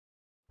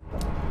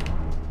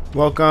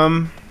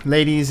Welcome,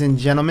 ladies and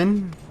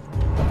gentlemen,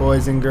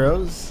 boys and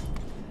girls.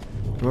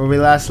 Where we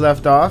last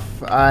left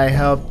off, I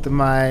helped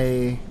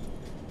my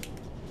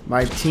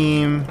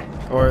team,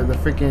 or the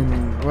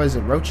freaking, what is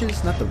it,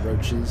 roaches? Not the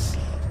roaches.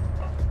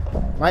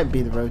 Might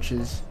be the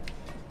roaches.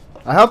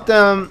 I helped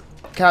them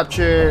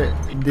capture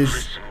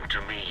this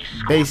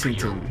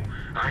Basington.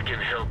 I can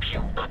help you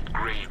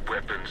upgrade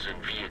weapons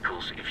and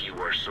vehicles if you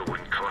are so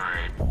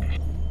inclined.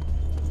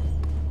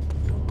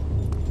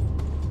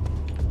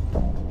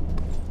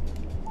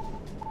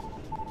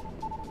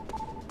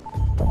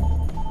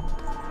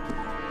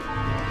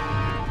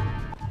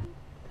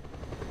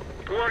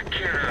 What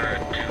can I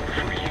do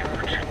for you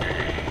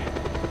today?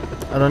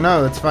 I don't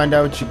know, let's find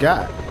out what you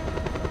got.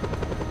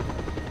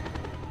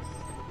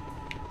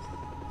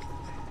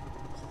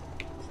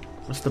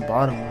 What's the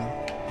bottom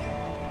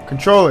one?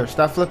 Controller,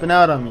 stop flipping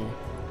out on me.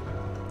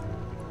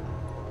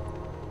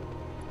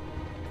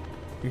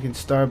 You can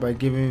start by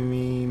giving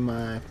me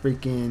my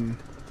freaking...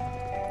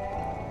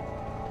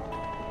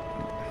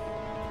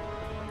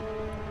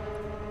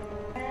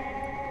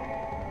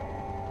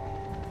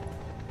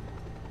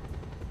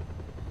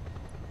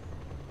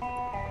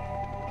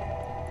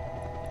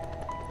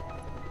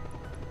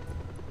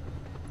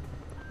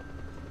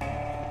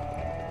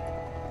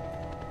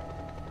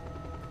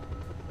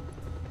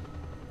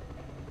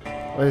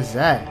 What is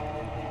that?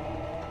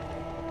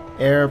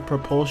 Air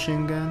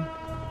propulsion gun?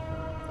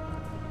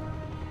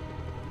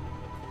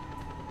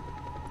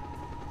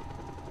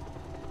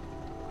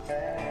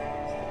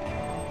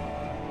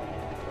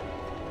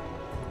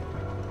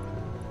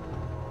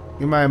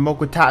 Get my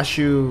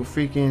Mokotashu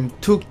freaking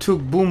tuk tuk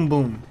boom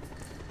boom.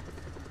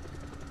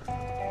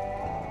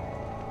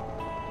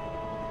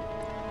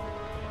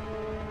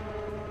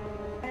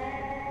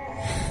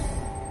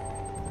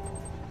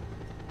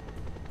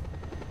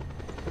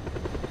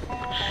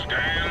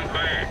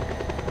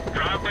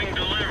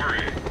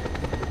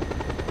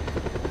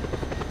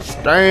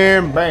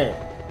 Stand back.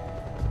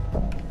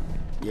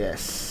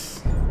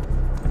 Yes.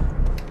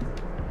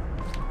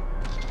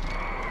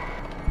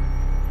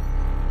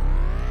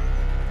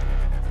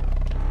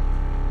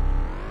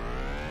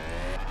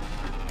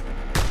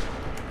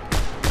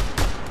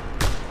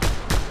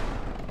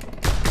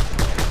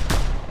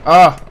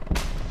 Ah.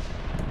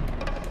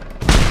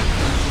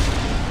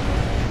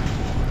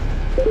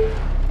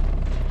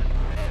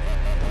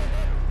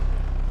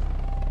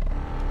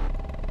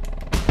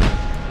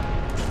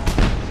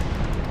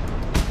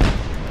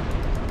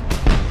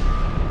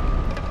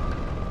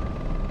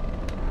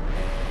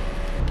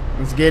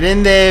 Let's get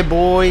in there,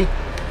 boy.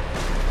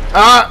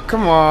 Ah,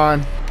 come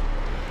on.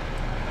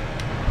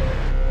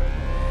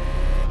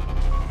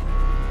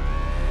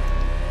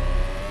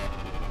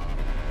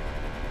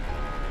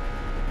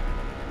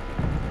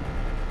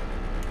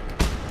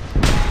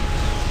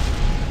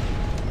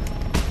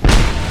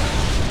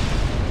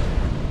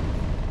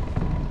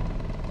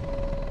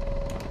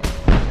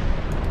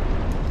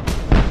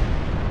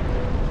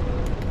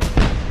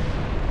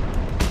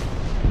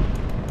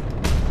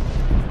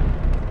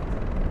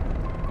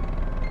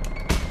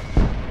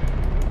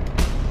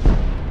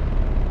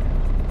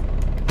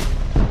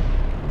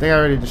 I think I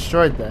already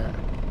destroyed that.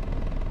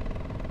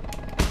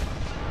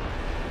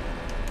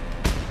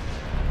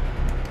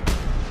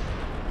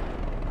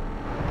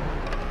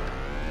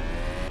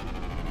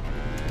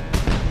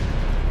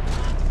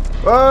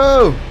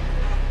 Whoa!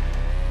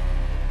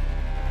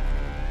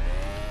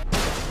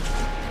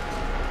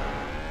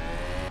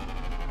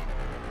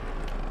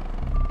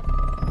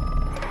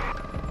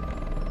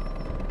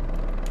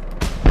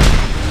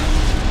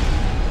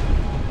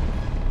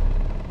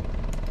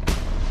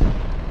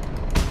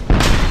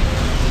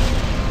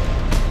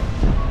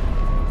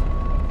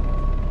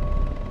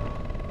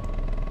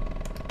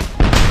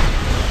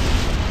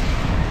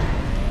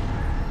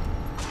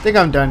 I think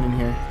I'm done in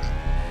here.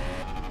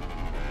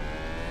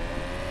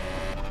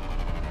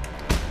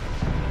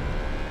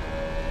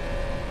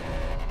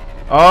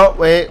 Oh,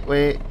 wait,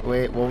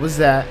 what was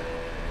that?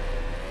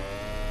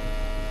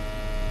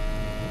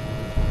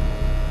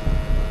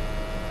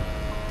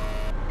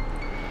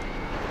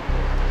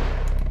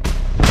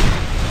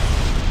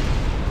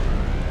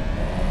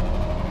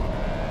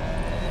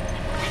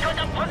 We got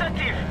a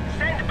positive.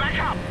 Send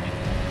backup.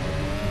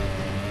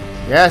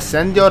 Yeah,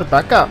 send your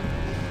backup.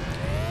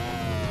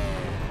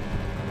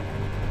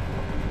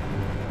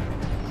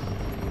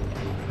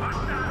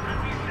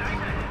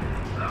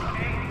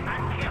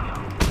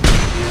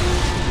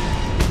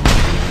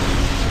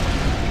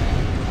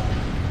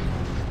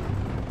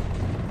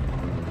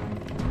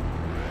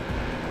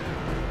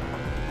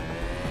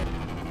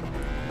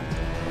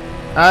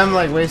 I'm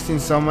like wasting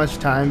so much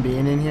time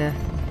being in here.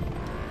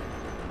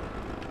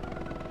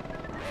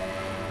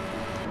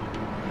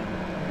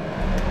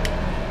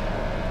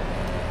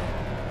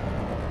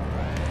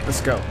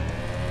 Let's go.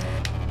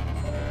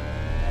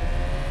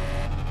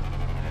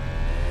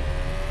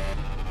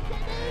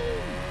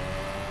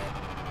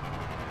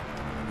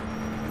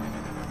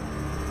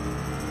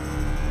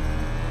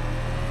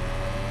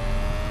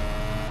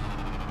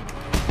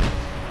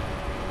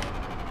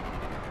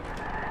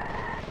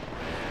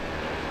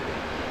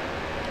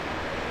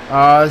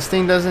 This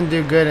thing doesn't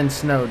do good in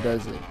snow,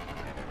 does it?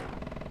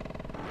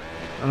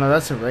 Oh no,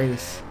 that's a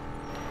race.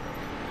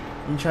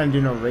 You trying to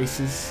do no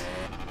races?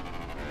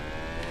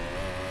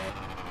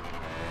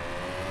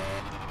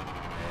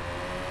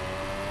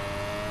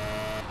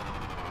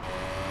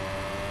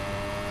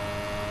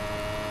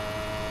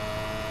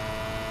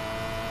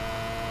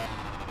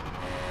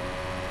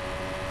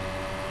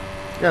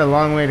 Got a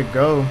long way to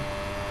go.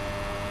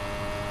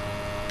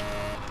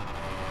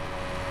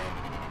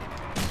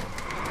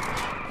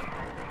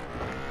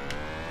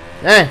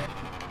 Hey!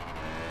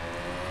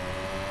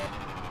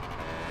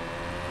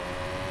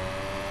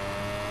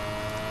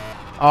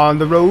 On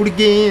the road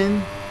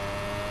again.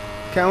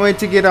 Can't wait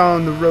to get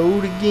on the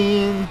road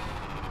again.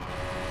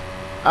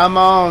 I'm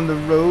on the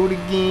road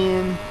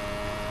again.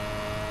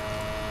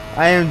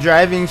 I am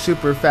driving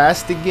super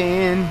fast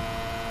again.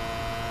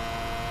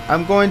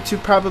 I'm going to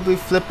probably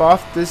flip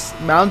off this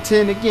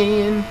mountain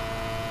again.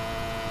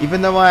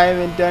 Even though I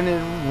haven't done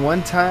it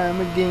one time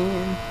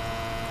again.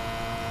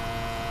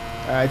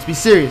 Alright, let's be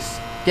serious.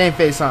 Game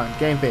face on.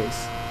 Game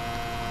face.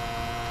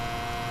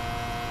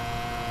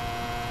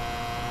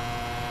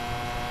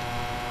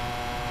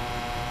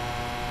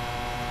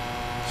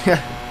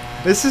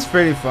 This is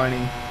pretty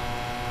funny.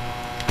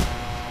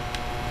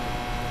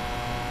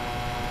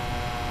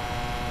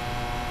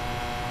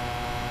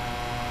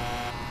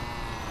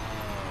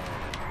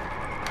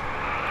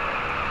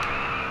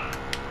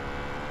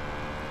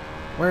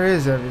 Where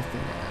is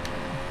everything at,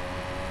 man?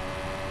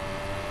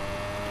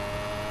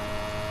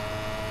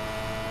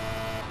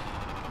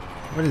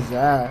 What is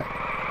that?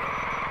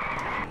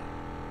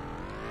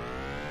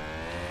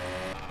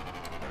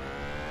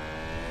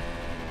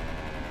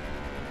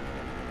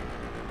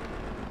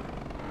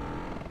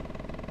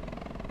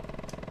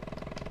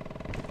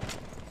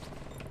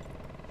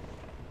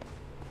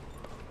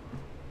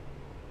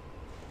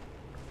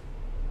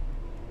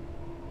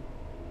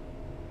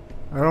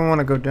 I don't want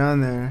to go down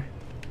there.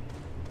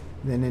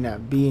 Then there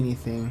not be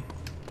anything.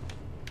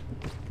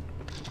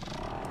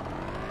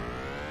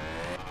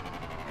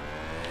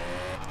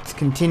 Let's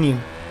continue.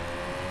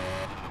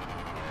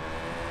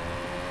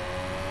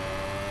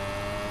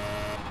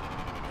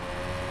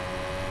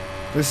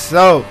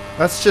 So,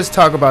 let's just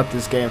talk about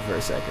this game for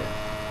a second.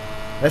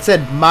 Let's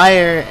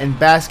admire and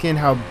bask in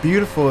how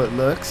beautiful it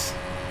looks.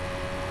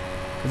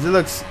 Because it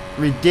looks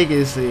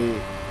ridiculously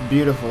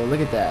beautiful. Look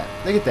at that.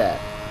 Look at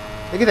that.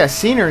 Look at that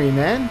scenery,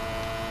 man.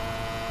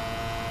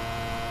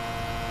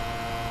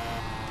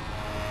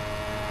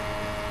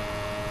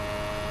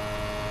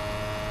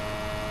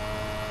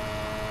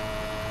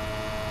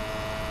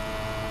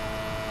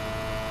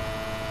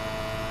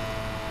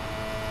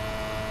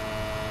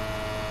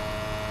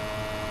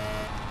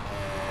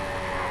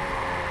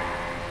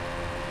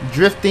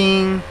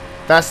 Drifting,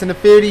 Fast and the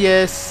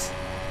Furious.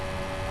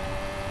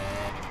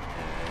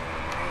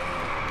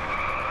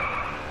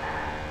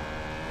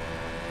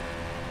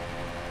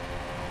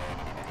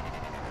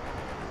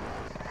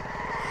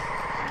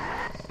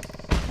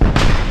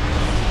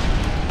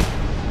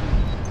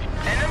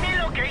 Enemy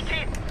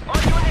located.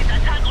 All units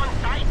attack on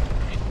site.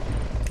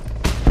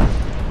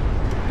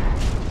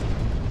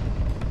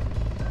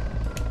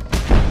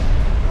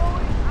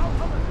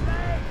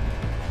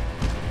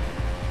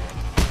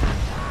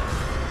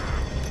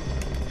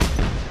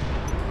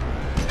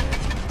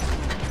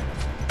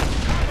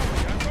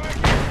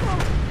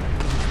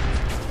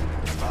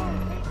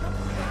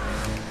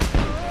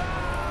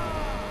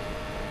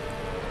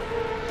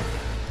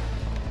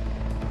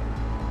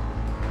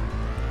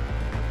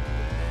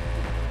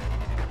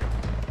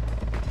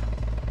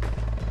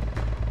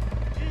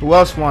 Who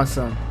else wants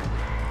some?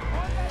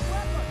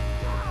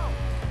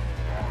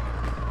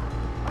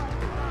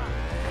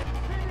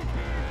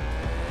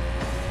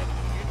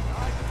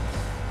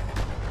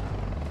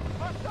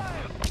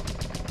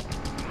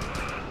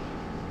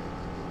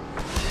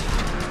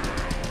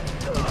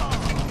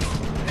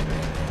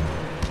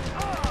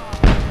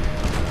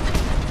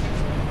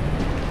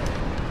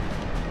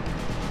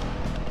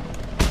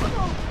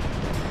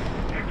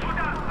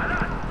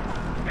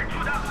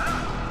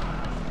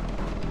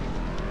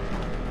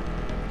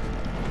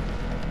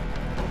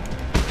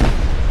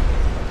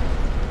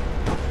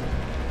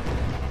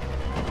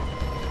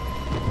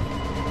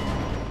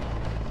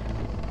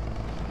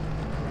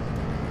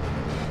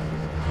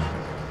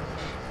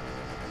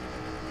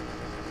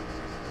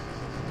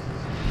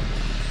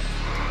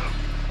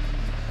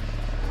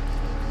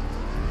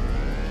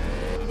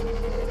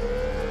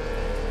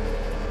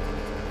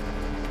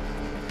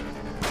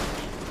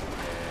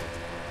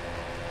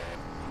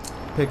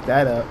 Pick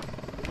that up.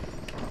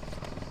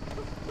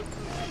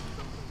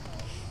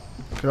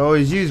 Could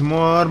always use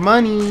more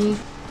money.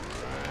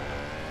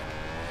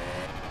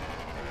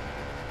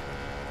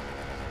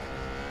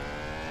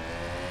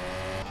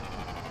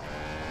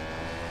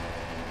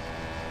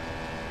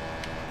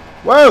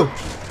 Whoa,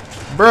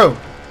 bro.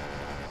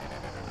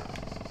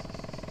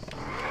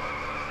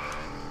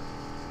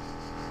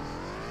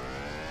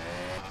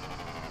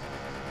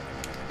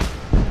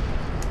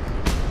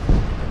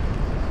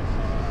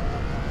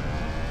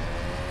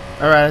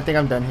 Alright, I think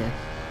I'm done here.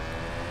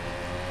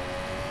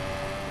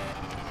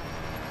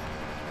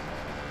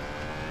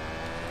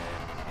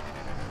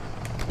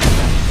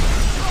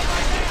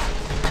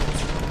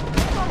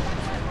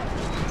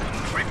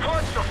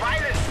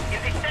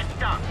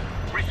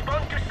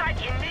 Respond to site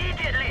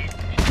immediately.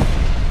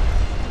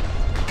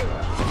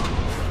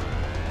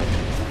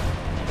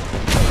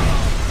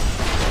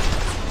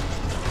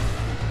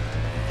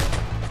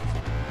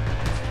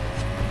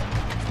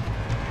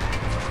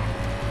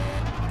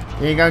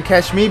 You ain't gonna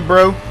catch me,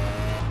 bro.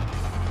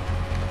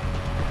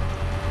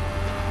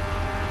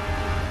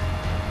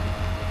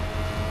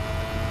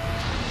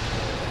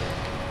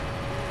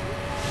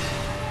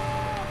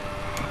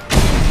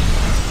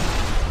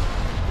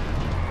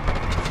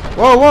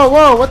 Whoa, whoa,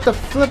 whoa! What the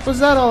flip was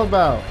that all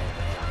about?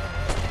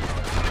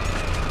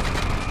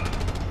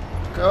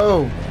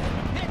 Go!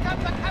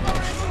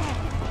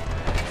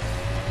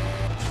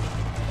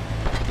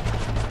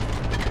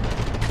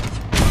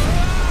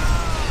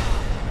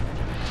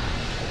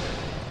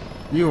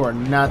 You are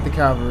not the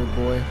cavalry,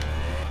 boy.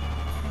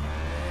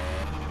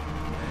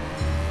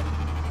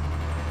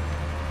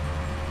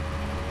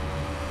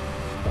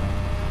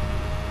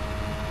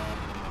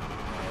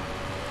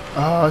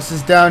 Oh, this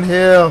is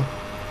downhill.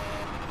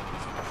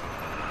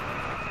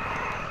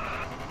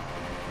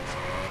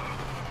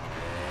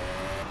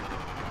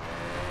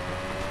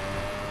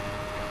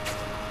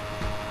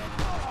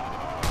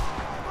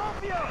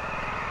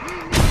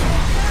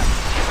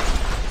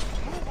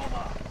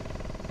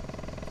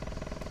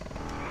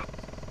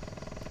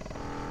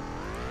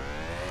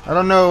 I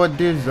don't know what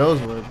dudes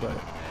those were, but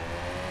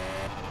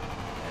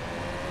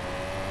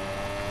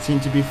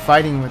seem to be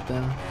fighting with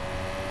them.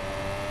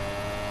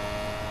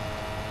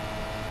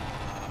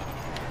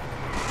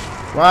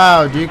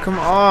 Wow, dude, come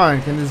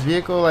on. Can this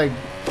vehicle like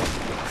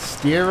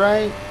steer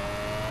right?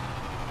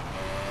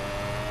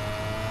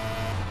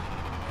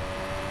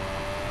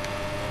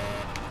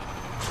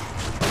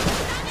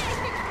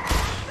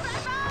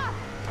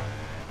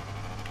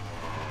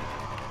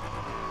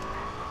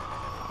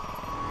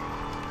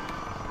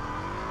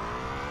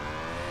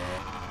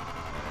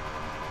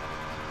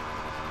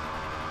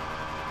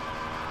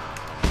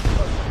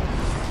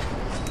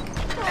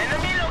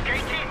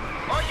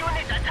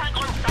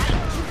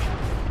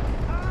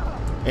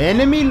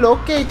 Enemy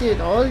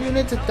located. All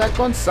units attack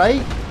on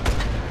sight.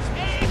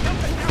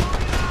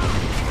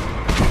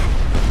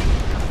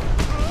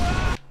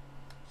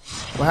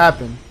 What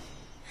happened?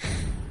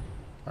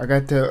 I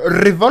got the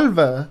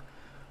revolver,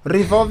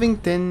 revolving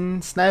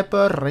tin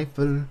sniper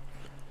rifle,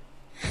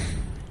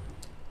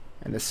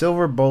 and a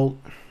silver bolt.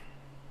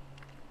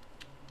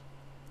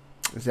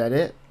 Is that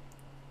it?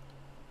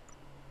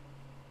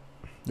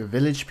 The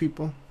village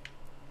people.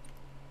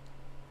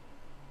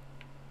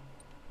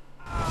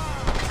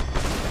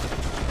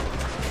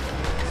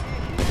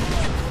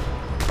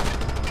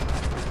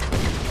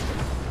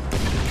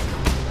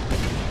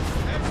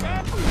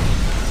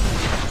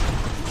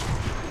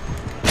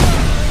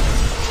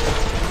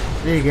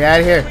 Hey, get out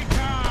of here.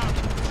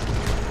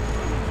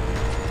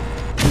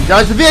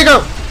 Dodge the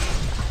vehicle!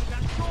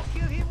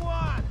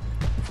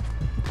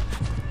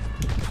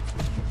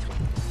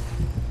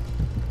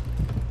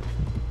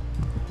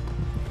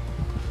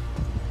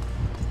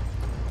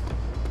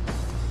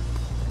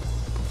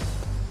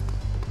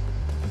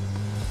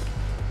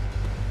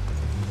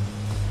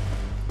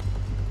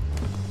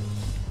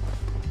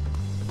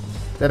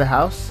 Is that a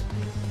house?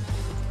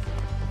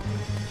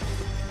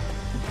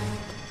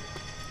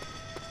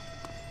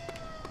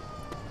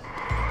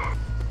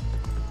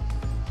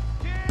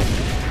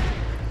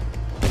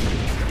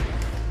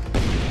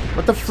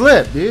 What the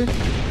flip, dude?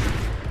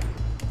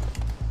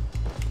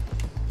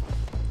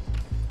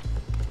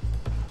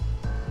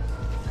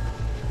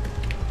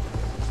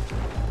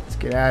 Let's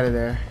get out of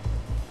there.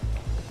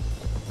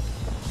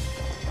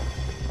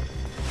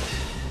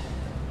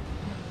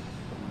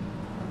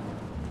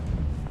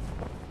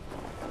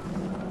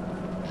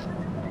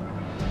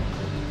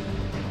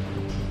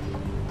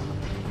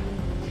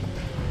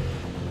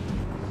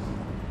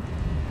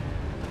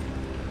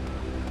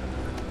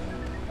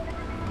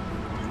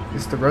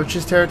 Is the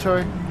roaches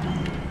territory?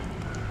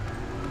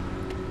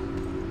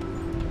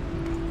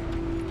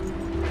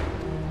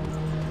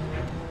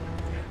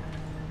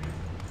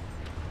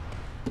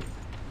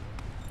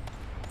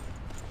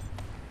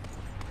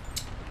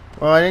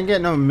 Well, I didn't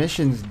get no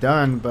missions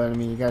done, but I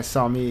mean, you guys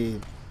saw me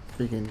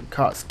freaking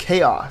cause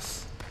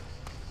chaos.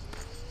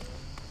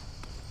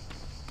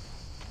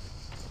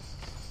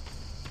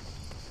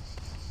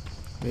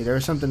 Wait, there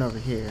was something over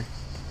here.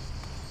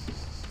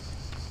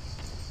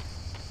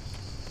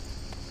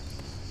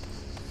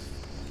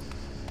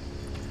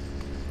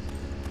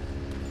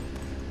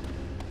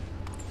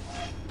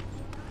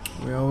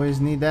 We always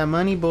need that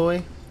money,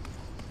 boy.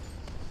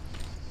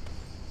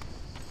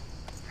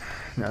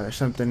 No, there's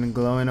something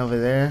glowing over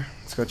there.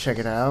 Let's go check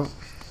it out.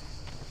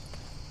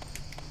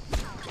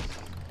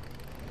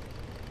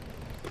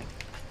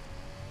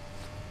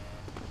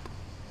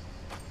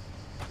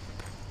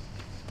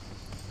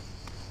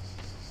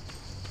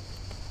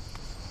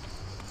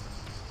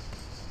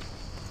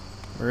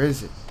 Where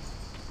is it?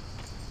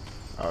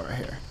 Oh, right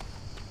here.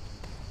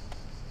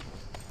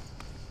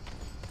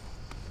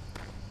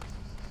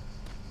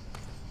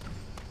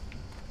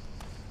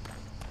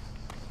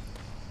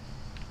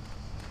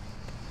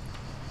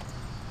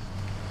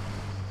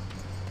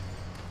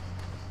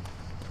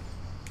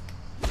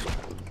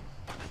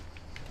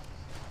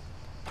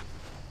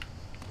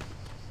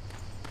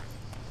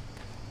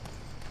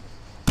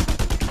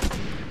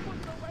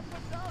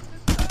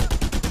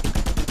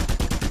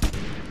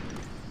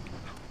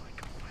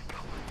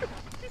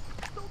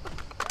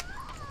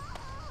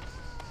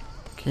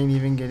 Can't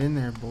even get in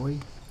there, boy.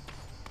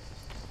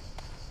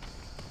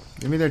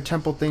 Maybe their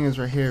temple thing is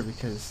right here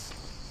because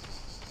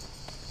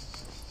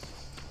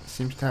it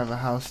seems to have a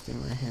house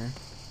thing right here.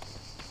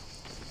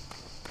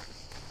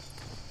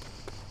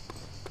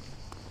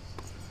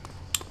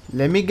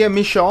 Let me get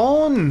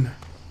mission.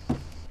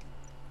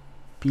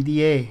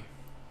 PDA.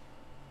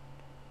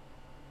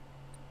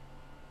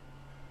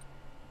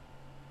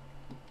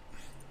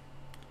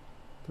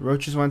 The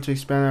Roaches want to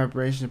expand their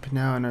operation in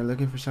Panau and are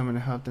looking for someone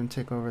to help them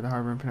take over the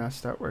harbor in Panau and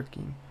start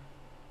working.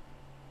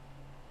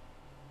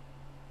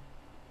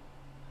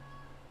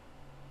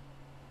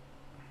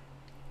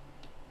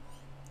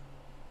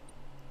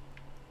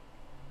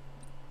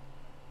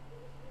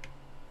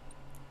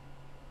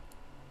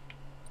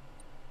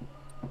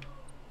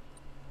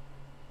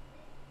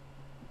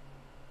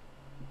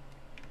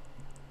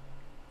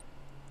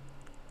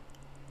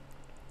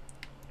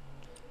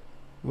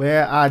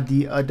 Where are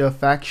the other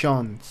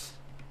factions?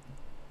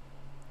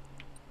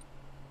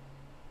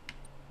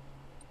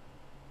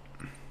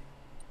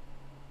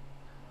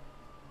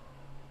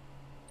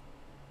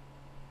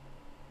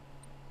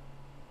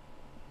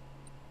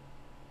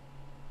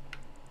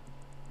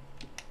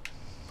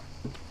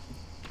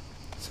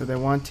 So they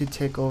want to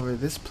take over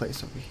this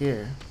place over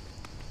here.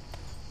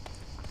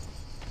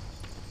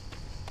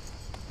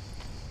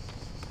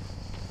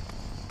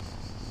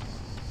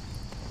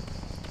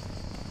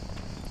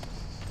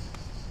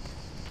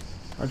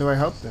 How do I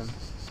help them?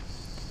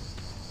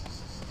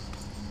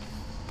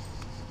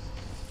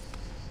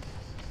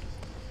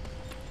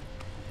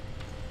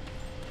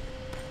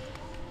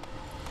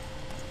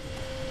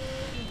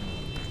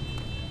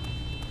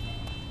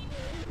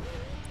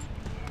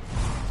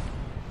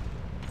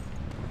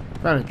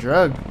 Found a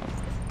drug.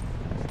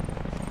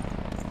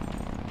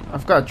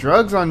 I've got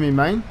drugs on me,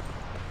 man.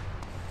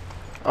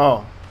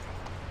 Oh.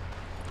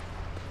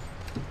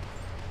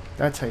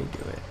 That's how you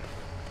do it.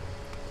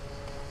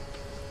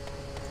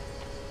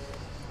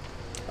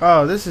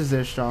 Oh, this is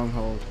their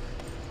stronghold.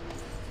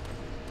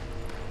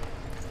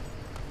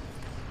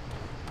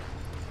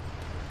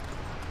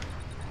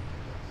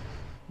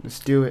 Let's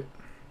do it.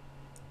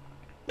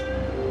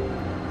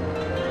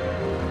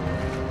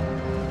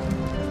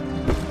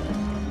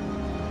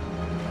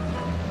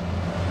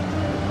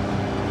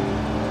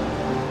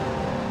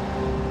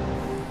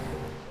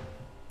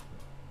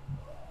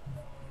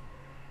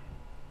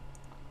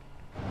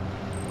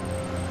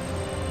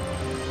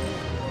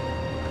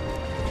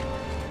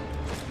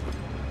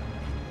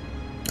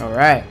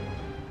 Alright,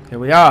 here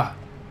we are.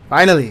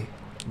 Finally,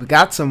 we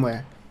got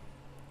somewhere.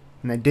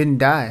 And I didn't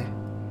die.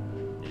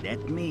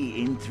 Let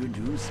me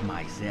introduce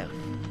myself.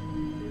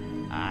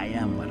 I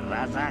am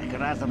Razak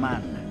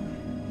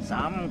Razaman.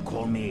 Some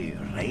call me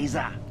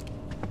Reza.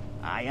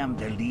 I am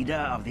the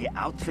leader of the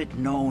outfit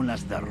known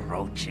as the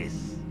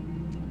Roaches.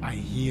 I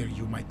hear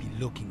you might be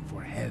looking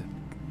for help.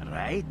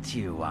 Right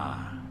you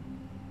are.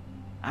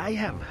 I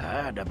have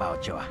heard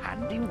about your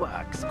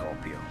handiwork,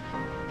 Scorpio.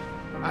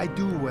 I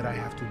do what I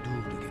have to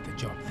do to get the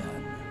job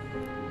done.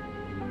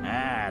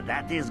 Ah,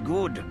 that is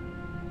good.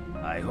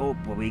 I hope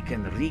we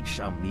can reach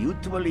a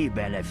mutually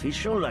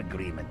beneficial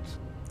agreement.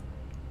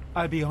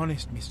 I'll be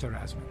honest, Mr.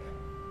 Rasman.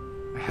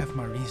 I have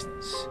my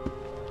reasons.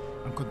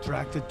 I'm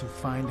contracted to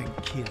find and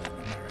kill an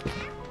American.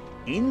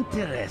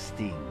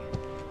 Interesting.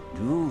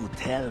 Do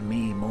tell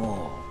me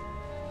more.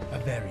 A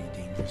very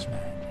dangerous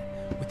man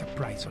with a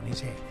price on his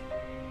head.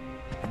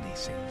 And they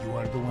say you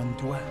are the one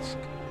to ask.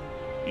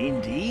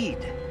 Indeed.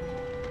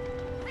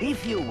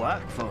 If you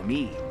work for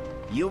me,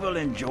 you will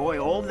enjoy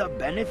all the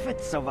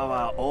benefits of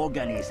our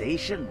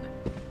organization.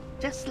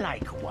 Just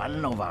like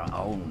one of our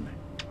own.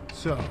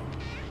 So,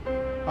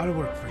 I'll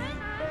work for you.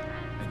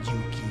 And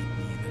you keep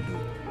me in the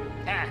loop.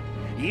 Ah,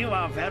 you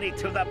are very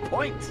to the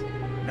point.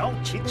 No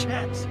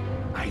chit-chat.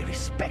 I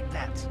respect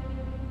that.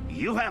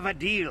 You have a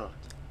deal.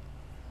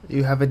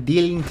 You have a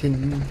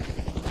Dealington.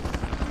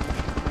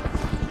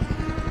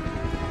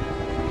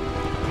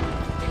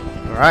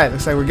 Alright,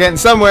 looks like we're getting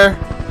somewhere.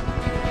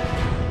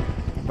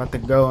 About to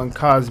go and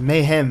cause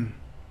mayhem.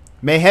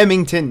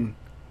 Mayhemington.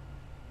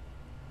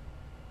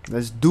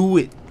 Let's do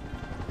it.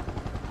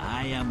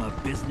 I am a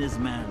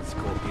businessman,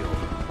 Scorpio.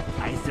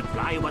 I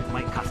supply what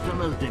my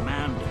customers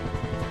demand.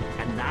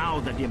 And now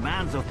the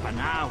demands of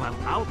Panau have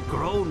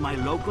outgrown my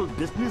local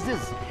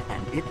businesses,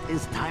 and it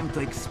is time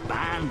to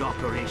expand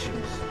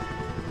operations.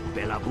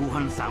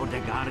 Belabuhan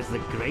Saudagar is the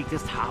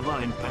greatest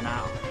harbor in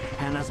Panau,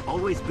 and has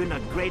always been a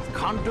great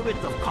conduit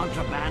of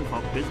contraband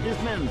for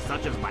businessmen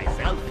such as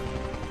myself.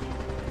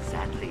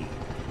 Sadly,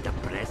 the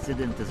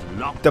president is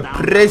locked down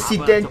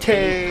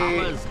Presidente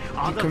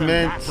other than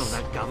that of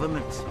the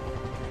government.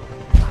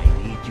 I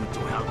need you to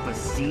help us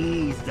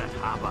seize that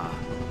harbor.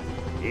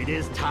 It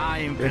is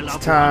time. It's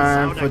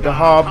time for the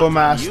harbor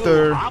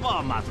master.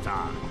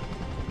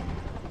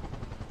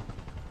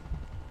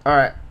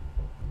 Alright,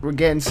 we're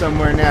getting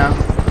somewhere now.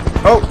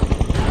 Oh!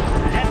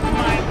 Let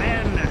my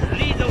men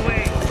lead the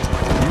way.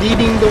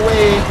 Leading the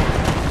way.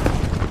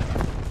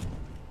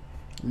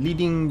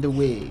 Leading the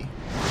way.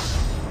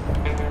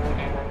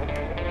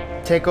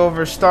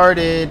 Takeover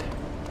started.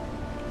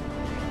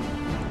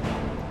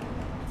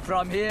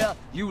 From here,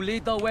 you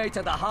lead the way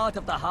to the heart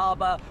of the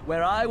harbor,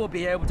 where I will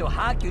be able to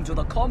hack into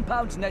the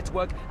compound's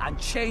network and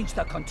change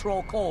the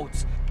control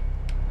codes.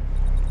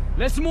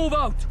 Let's move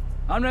out!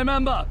 And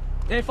remember,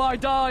 if I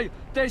die,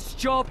 this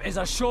job is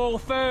a sure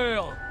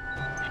fail.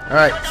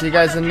 Alright, see you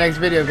guys in the next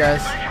video,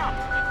 guys.